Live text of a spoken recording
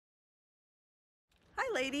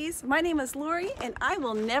Hi ladies, my name is Lori and I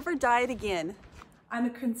will never diet again. I'm a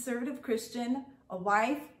conservative Christian, a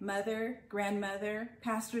wife, mother, grandmother,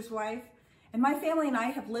 pastor's wife, and my family and I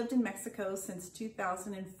have lived in Mexico since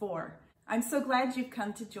 2004. I'm so glad you've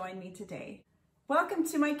come to join me today. Welcome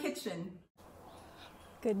to my kitchen.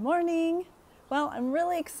 Good morning. Well, I'm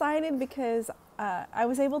really excited because I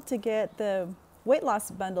was able to get the weight loss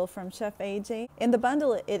bundle from Chef AJ. In the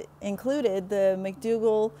bundle, it included the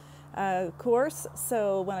McDougal course.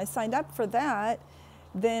 So when I signed up for that,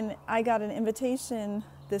 then I got an invitation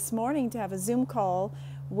this morning to have a Zoom call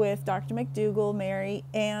with Dr. McDougall, Mary,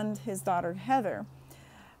 and his daughter Heather.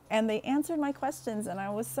 And they answered my questions and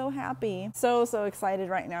I was so happy. So excited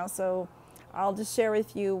right now. So I'll just share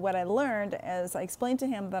with you what I learned as I explained to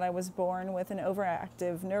him that I was born with an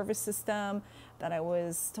overactive nervous system, that I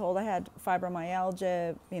was told I had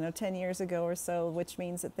fibromyalgia, 10 years ago or so, which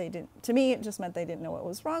means that to me, it just meant they didn't know what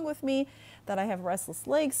was wrong with me, that I have restless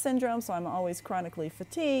leg syndrome, so I'm always chronically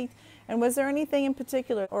fatigued. And was there anything in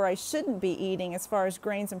particular or I shouldn't be eating as far as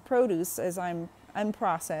grains and produce as I'm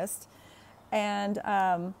unprocessed?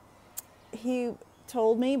 And he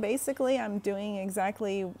told me basically I'm doing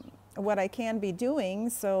exactly what I can be doing,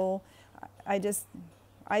 so I just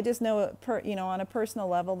know on a personal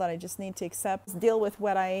level that I just need to deal with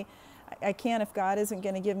what I can. If God isn't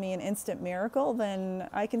going to give me an instant miracle, then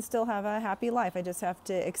I can still have a happy life. I just have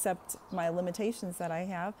to accept my limitations that I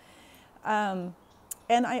have.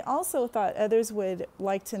 And I also thought others would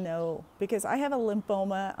like to know, because I have a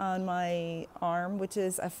lipoma on my arm, which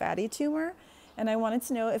is a fatty tumor, and I wanted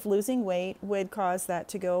to know if losing weight would cause that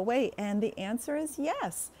to go away. And the answer is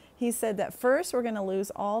yes. He said that first we're going to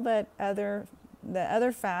lose all the other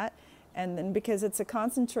fat, and then because it's a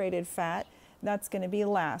concentrated fat, that's going to be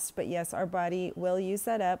last. But yes, our body will use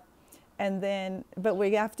that up, and then but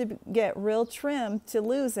we have to get real trim to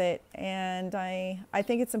lose it. And I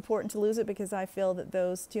think it's important to lose it because I feel that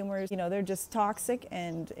those tumors, they're just toxic,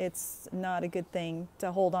 and it's not a good thing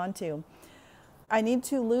to hold on to. I need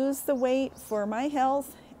to lose the weight for my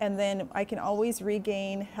health, and then I can always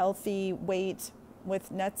regain healthy weight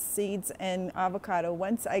with nuts, seeds, and avocado.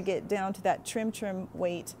 Once I get down to that trim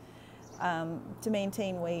weight, to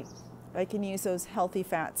maintain weight, I can use those healthy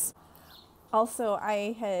fats. Also,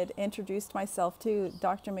 I had introduced myself to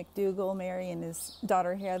Dr. McDougall, Mary, and his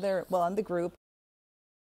daughter Heather, in the group,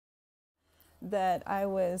 that I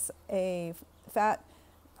was a fat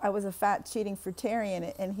cheating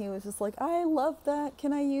fruitarian, and he was just like, I love that,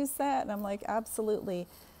 can I use that? And I'm like, absolutely.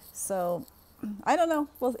 So I don't know.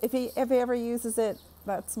 Well, if he ever uses it,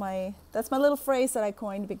 that's my little phrase that I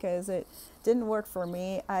coined because it didn't work for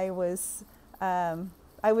me. I was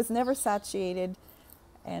never satiated,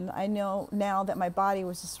 and I know now that my body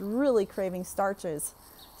was just really craving starches.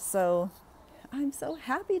 So I'm so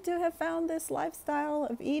happy to have found this lifestyle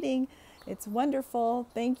of eating. It's wonderful.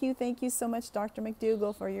 Thank you so much, Dr.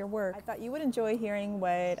 McDougall, for your work. I thought you would enjoy hearing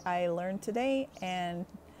what I learned today, and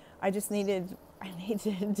I needed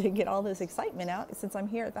to get all this excitement out since I'm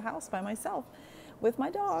here at the house by myself with my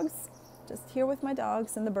dogs, just here with my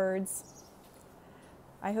dogs and the birds.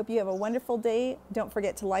 I hope you have a wonderful day. Don't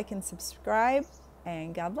forget to like and subscribe,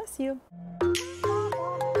 and God bless you.